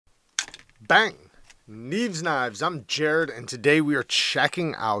Bang! Neeves Knives. I'm Jared, and today we are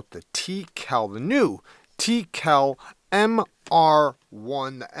checking out the TKELL, the new TKELL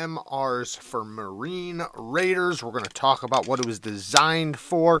MR1. The MRs for Marine Raiders. We're going to talk about what it was designed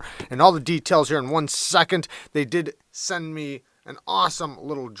for and all the details here in 1 second. They did send me an awesome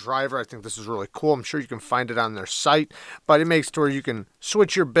little driver. I think this is really cool. I'm sure you can find it on their site, but it makes it where you can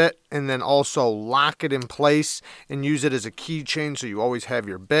switch your bit and then also lock it in place and use it as a keychain so you always have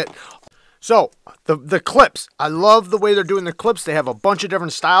your bit. So, the clips. I love the way they're doing the clips. They have a bunch of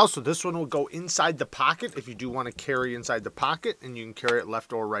different styles. So this one will go inside the pocket if you do want to carry inside the pocket, and you can carry it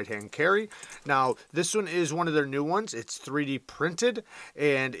left or right hand carry. Now, this one is one of their new ones. It's 3D printed,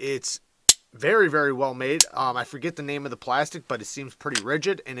 and it's very, very well made. I forget the name of the plastic, but it seems pretty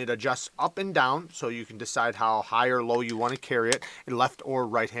rigid, and it adjusts up and down, so you can decide how high or low you want to carry it, in left or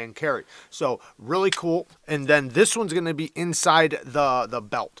right hand carry. So really cool. And then this one's going to be inside the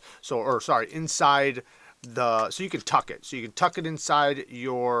belt. Inside the, so you can tuck it. So you can tuck it inside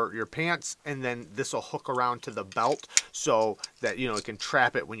your pants, and then this will hook around to the belt so that, you know, it can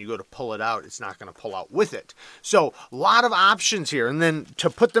trap it when you go to pull it out. It's not going to pull out with it. So a lot of options here. And then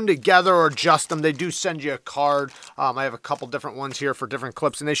to put them together or adjust them, they do send you a card. I have a couple different ones here for different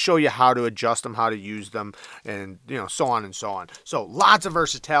clips, and they show you how to adjust them, how to use them, and, you know, so on and so on. So lots of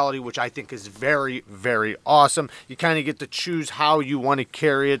versatility, which I think is very, very awesome. You kind of get to choose how you want to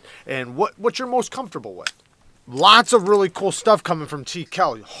carry it and what you're most comfortable with. Lots of really cool stuff coming from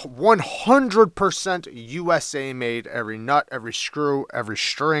TKELL. 100% USA made. Every nut, every screw, every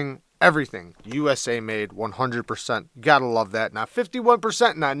string, everything USA made, 100%. You gotta love that. Not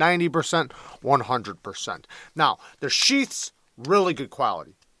 51%, not 90%, 100%. Now, their sheaths, really good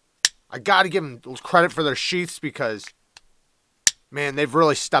quality. I gotta give them credit for their sheaths because, man, they've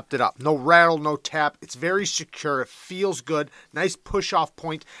really stepped it up. No rattle, no tap. It's very secure. It feels good. Nice push-off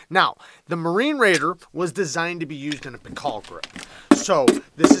point. Now, the Marine Raider was designed to be used in a TKELL grip. So,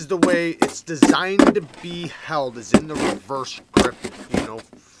 this is the way it's designed to be held, is in the reverse grip, you know,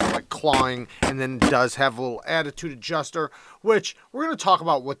 like clawing, and then it does have a little attitude adjuster, which we're going to talk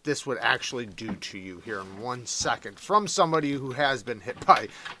about what this would actually do to you here in 1 second from somebody who has been hit by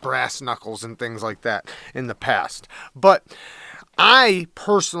brass knuckles and things like that in the past. But I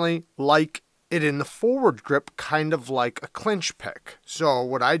personally like it in the forward grip, kind of like a clinch pick. So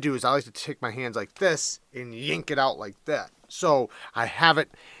what I do is I like to take my hands like this and yank it out like that. So I have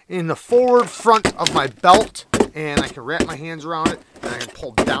it in the forward front of my belt, and I can wrap my hands around it, and I can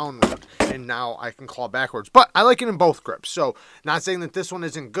pull downward, and now I can claw backwards. But I like it in both grips. So not saying that this one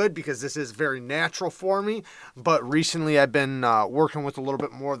isn't good, because this is very natural for me, but recently I've been working with a little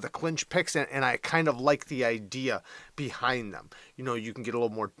bit more of the clinch picks, and I kind of like the idea behind them. You know, you can get a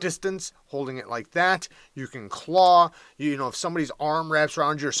little more distance holding it like that. You can claw. You know, if somebody's arm wraps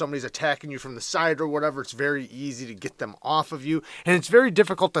around you or somebody's attacking you from the side or whatever, it's very easy to get them off of you, and it's very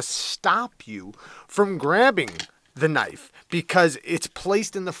difficult to stop you from grabbing the knife because it's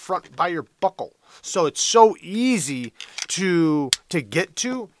placed in the front by your buckle. So it's so easy to get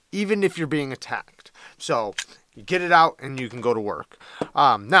to, even if you're being attacked. So you get it out and you can go to work.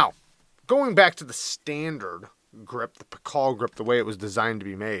 Now, going back to the standard grip, the TKELL grip, the way it was designed to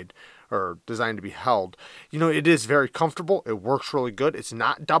be made, or designed to be held, you know, it is very comfortable. It works really good. It's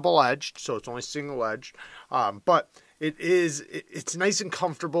not double-edged, so it's only single-edged, but it's nice and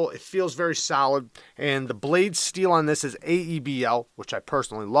comfortable. It feels very solid, and the blade steel on this is AEBL, which I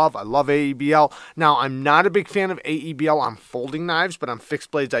personally love. I love AEBL. Now, I'm not a big fan of AEBL on folding knives, but on fixed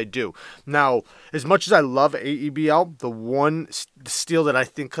blades I do. Now, as much as I love AEBL, the one steel that I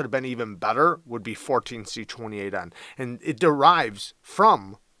think could have been even better would be 14C28N, and it derives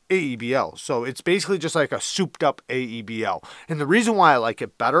from AEBL. So it's basically just like a souped up AEBL. And the reason why I like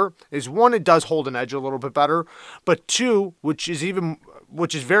it better is, one, it does hold an edge a little bit better, but two, which is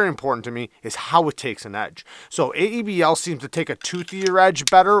very important to me, is how it takes an edge. So AEBL seems to take a toothier edge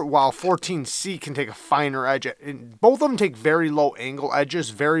better, while 14C can take a finer edge. And both of them take very low angle edges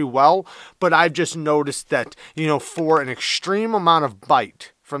very well, but I've just noticed that, you know, for an extreme amount of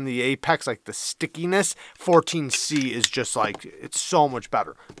bite from the apex, like the stickiness, 14C is just like, it's so much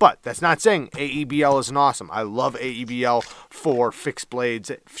better. But that's not saying AEBL isn't awesome. I love AEBL for fixed blades,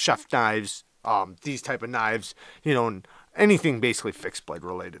 chef knives, these type of knives, you know, and anything basically fixed blade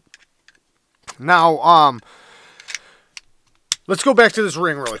related. Now, let's go back to this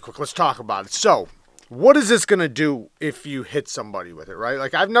ring really quick. Let's talk about it. So, what is this going to do if you hit somebody with it, right?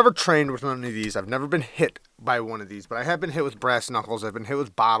 Like, I've never trained with one of these. I've never been hit by one of these, but I have been hit with brass knuckles. I've been hit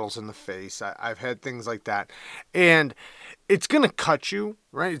with bottles in the face. I've had things like that. And it's going to cut you,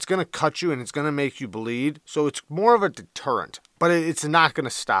 right? It's going to cut you and it's going to make you bleed. So it's more of a deterrent. but it's not going to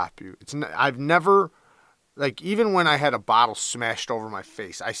stop you. I've never, like, even when I had a bottle smashed over my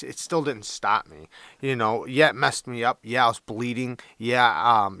face, it still didn't stop me. Yeah, it messed me up. Yeah, I was bleeding.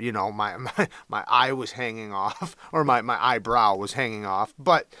 Yeah, my eye was hanging off, or my eyebrow was hanging off.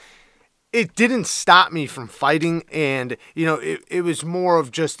 But it didn't stop me from fighting, and, it was more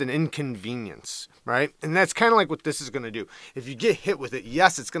of just an inconvenience, right? And that's kind of like what this is going to do. If you get hit with it,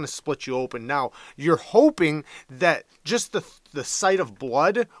 yes, it's going to split you open. Now, you're hoping that just the sight of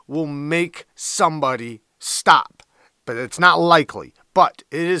blood will make somebody stop, but it's not likely. But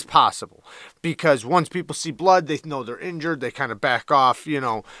it is possible, because once people see blood, they know they're injured, they kind of back off,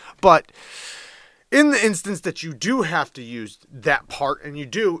 But in the instance that you do have to use that part, and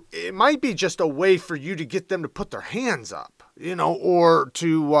it might be just a way for you to get them to put their hands up, or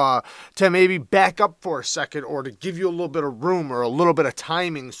to maybe back up for a second, or to give you a little bit of room or a little bit of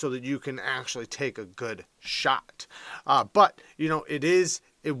timing so that you can actually take a good shot. But,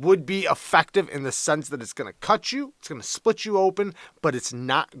 it would be effective in the sense that it's going to cut you, it's going to split you open, but it's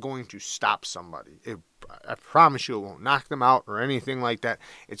not going to stop somebody. I promise you it won't knock them out or anything like that.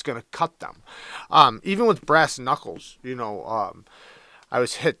 It's going to cut them. Even with brass knuckles, I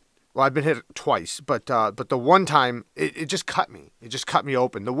was hit. Well, I've been hit twice, but the one time it just cut me. It just cut me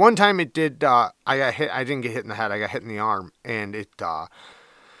open. The one time it did, I got hit. I didn't get hit in the head. I got hit in the arm, and it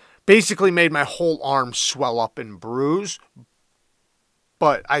basically made my whole arm swell up and bruise.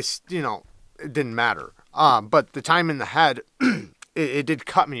 But it didn't matter. But the time in the head, it did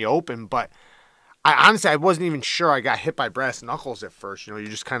cut me open. But I wasn't even sure I got hit by brass knuckles at first. You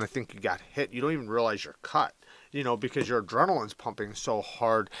just kind of think you got hit. You don't even realize you're cut, because your adrenaline's pumping so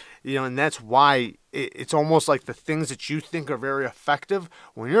hard, and that's why it's almost like the things that you think are very effective,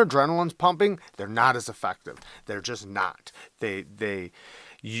 when your adrenaline's pumping, they're not as effective. They're just not.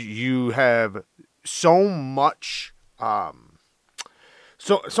 You have so much,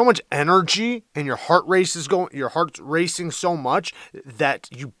 so much energy, and your heart's racing so much that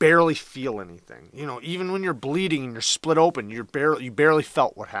you barely feel anything. Even when you're bleeding and you're split open, you barely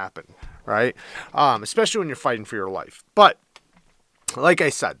felt what happened, right? Especially when you're fighting for your life. But like I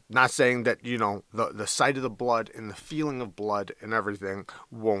said, not saying that, the sight of the blood and the feeling of blood and everything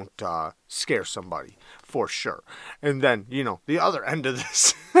won't scare somebody, for sure. And then, the other end of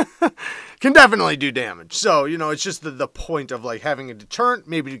this can definitely do damage. So, it's just the point of, like, having a deterrent,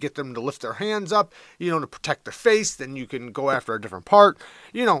 maybe to get them to lift their hands up, to protect their face. Then you can go after a different part,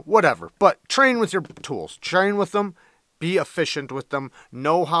 whatever. But train with your tools. Train with them. Be efficient with them.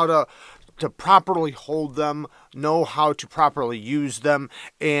 Know how to properly hold them, know how to properly use them.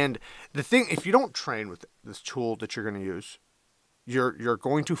 And the thing, if you don't train with this tool that you're going to use, you're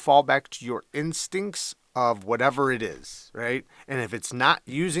going to fall back to your instincts of whatever it is, right? And if it's not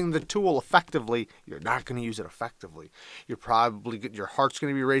using the tool effectively, you're not going to use it effectively. Your heart's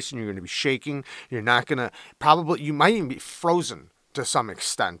going to be racing, you're going to be shaking, you might even be frozen to some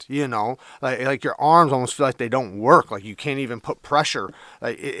extent, like your arms almost feel like they don't work, like you can't even put pressure.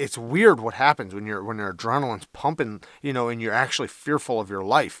 Like it's weird what happens when your adrenaline's pumping, and you're actually fearful of your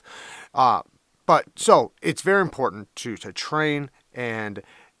life. But so it's very important to train and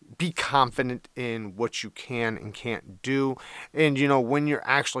be confident in what you can and can't do. And when you're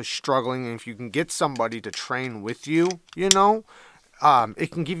actually struggling, and if you can get somebody to train with you,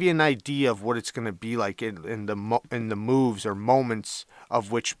 it can give you an idea of what it's going to be like in the moves or moments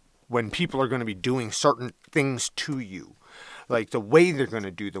of which, when people are going to be doing certain things to you, like the way they're going to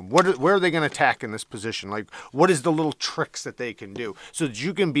do them. Where are they going to attack in this position? Like, what is the little tricks that they can do, so that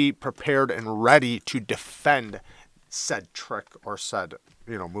you can be prepared and ready to defend said trick or said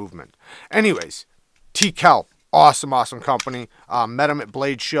movement. Anyways, TKELL. Awesome company. Met him at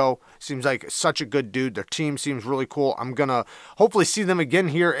Blade Show. Seems like such a good dude. Their team seems really cool. I'm going to hopefully see them again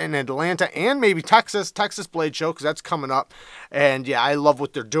here in Atlanta and maybe Texas Blade Show, because that's coming up. And yeah, I love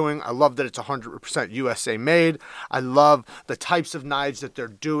what they're doing. I love that it's 100% USA made. I love the types of knives that they're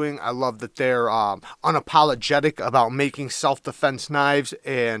doing. I love that they're unapologetic about making self-defense knives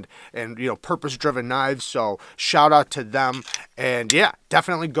and purpose-driven knives. So shout out to them. And yeah,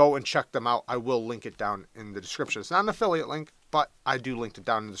 definitely go and check them out. I will link it down in the description. It's not an affiliate link, but I do link it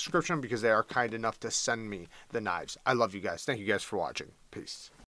down in the description because they are kind enough to send me the knives. I love you guys. Thank you guys for watching. Peace.